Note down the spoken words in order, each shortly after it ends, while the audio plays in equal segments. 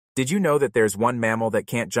Did you know that there's one mammal that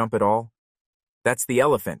can't jump at all? That's the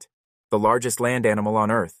elephant, the largest land animal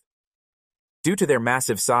on Earth. Due to their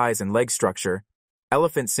massive size and leg structure,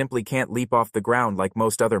 elephants simply can't leap off the ground like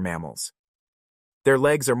most other mammals. Their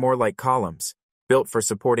legs are more like columns, built for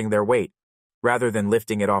supporting their weight, rather than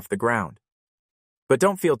lifting it off the ground. But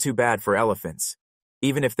don't feel too bad for elephants.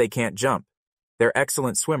 Even if they can't jump, they're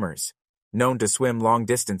excellent swimmers, known to swim long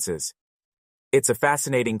distances. It's a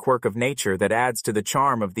fascinating quirk of nature that adds to the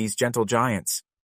charm of these gentle giants.